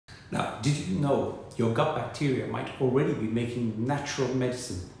Now, did you know your gut bacteria might already be making natural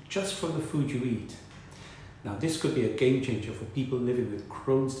medicine just from the food you eat? Now, this could be a game changer for people living with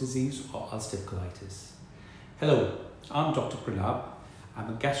Crohn's disease or ulcerative colitis. Hello, I'm Dr. Pranab. I'm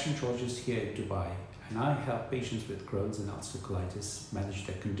a gastroenterologist here in Dubai, and I help patients with Crohn's and ulcerative colitis manage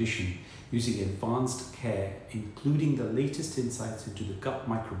their condition using advanced care, including the latest insights into the gut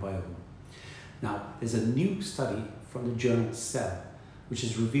microbiome. Now, there's a new study from the journal Cell, which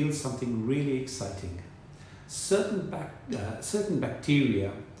has revealed something really exciting. Certain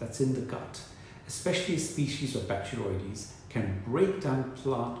bacteria that's in the gut, especially a species of Bacteroides, can break down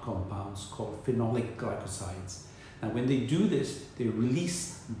plant compounds called phenolic glycosides. Now, when they do this, they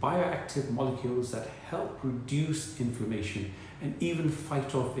release bioactive molecules that help reduce inflammation and even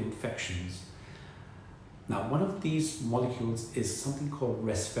fight off infections. Now, one of these molecules is something called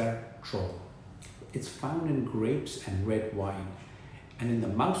Resveratrol. It's found in grapes and red wine. And in the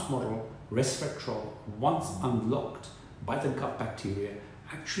mouse model, Resveratrol, once unlocked by the gut bacteria,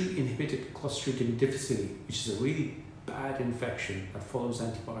 actually inhibited Clostridium difficile, which is a really bad infection that follows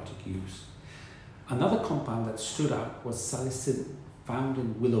antibiotic use. Another compound that stood out was Salicin, found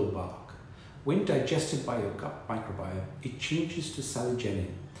in willow bark. When digested by your gut microbiome, it changes to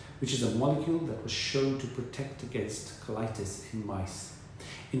saligenin, which is a molecule that was shown to protect against colitis in mice.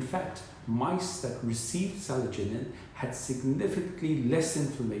 In fact, mice that received saligenin had significantly less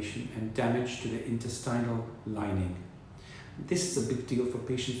inflammation and damage to the intestinal lining. This is a big deal for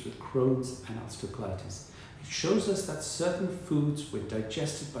patients with Crohn's and ulcerative colitis. It shows us that certain foods, when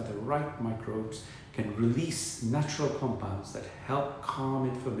digested by the right microbes, can release natural compounds that help calm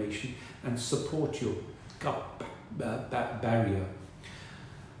inflammation and support your gut barrier.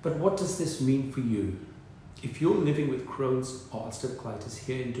 But what does this mean for you? If you're living with Crohn's or ulcerative colitis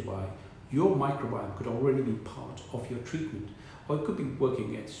here in Dubai, your microbiome could already be part of your treatment, or it could be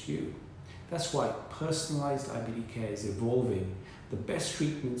working against you. That's why personalized IBD care is evolving. The best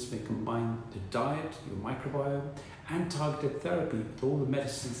treatments may combine the diet, your microbiome, and targeted therapy with all the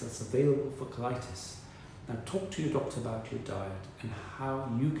medicines that's available for colitis. Now, talk to your doctor about your diet and how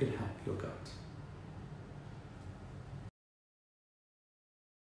you can help your gut.